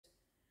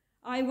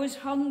I was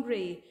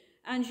hungry,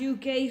 and you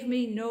gave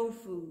me no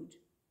food.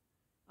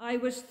 I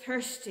was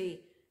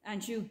thirsty,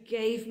 and you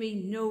gave me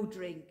no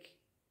drink.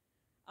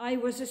 I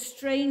was a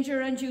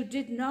stranger, and you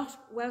did not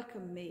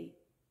welcome me.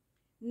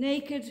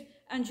 Naked,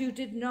 and you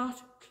did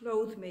not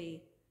clothe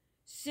me.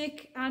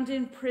 Sick and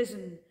in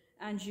prison,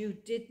 and you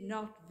did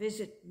not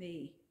visit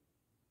me.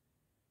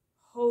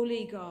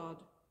 Holy God,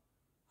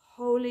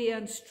 holy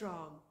and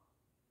strong,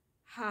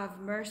 have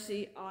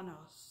mercy on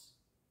us.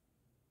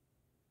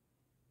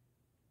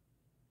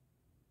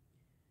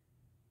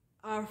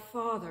 Our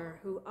Father,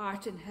 who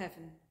art in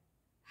heaven,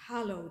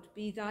 hallowed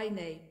be thy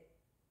name.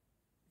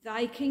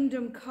 Thy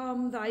kingdom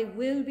come, thy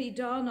will be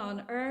done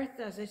on earth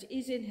as it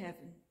is in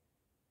heaven.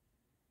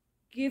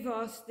 Give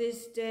us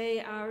this day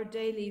our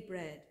daily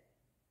bread,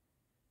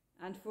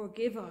 and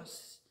forgive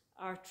us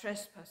our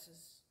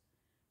trespasses,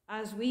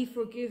 as we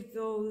forgive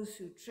those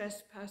who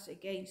trespass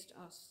against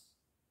us.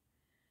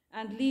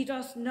 And lead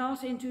us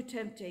not into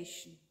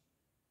temptation,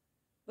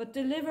 but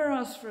deliver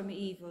us from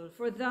evil.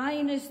 For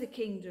thine is the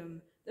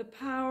kingdom, the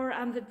power,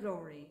 and the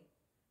glory,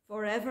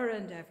 forever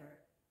and ever.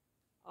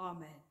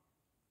 Amen.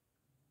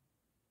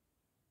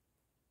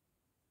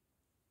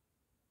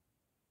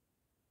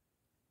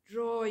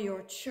 Draw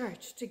your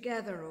church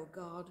together, O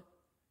God,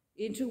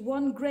 into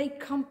one great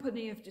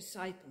company of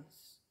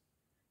disciples,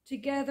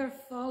 together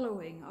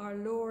following our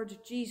Lord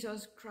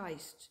Jesus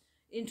Christ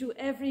into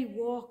every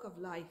walk of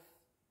life,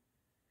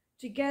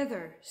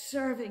 together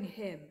serving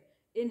him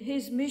in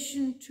his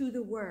mission to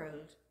the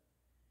world,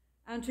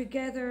 and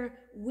together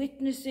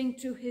witnessing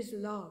to his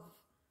love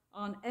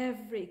on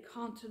every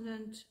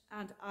continent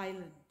and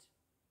island.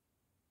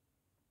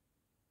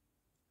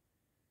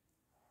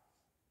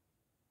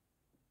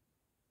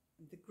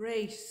 The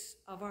grace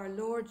of our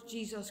Lord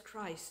Jesus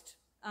Christ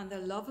and the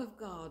love of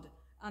God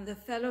and the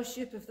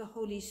fellowship of the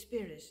Holy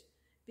Spirit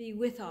be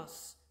with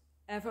us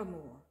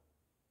evermore.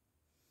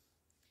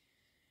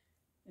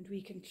 And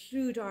we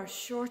conclude our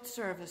short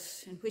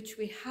service, in which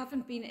we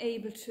haven't been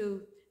able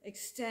to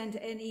extend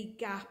any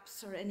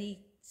gaps or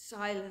any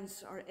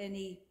silence or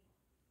any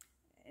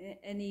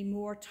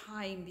more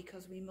time,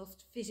 because we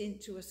must fit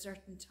into a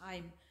certain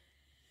time.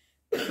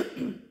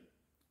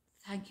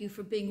 Thank you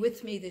for being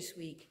with me this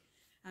week.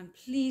 And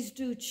please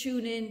do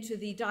tune in to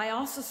the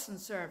diocesan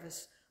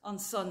service on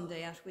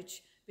Sunday, at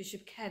which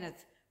Bishop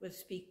Kenneth will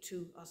speak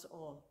to us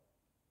all.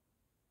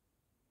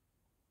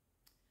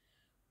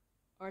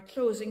 Our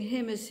closing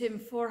hymn is hymn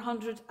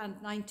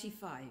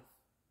 495.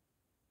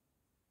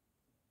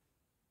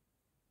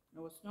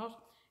 No, it's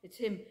not. It's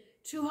hymn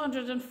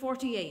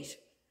 248,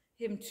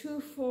 hymn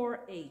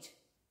 248.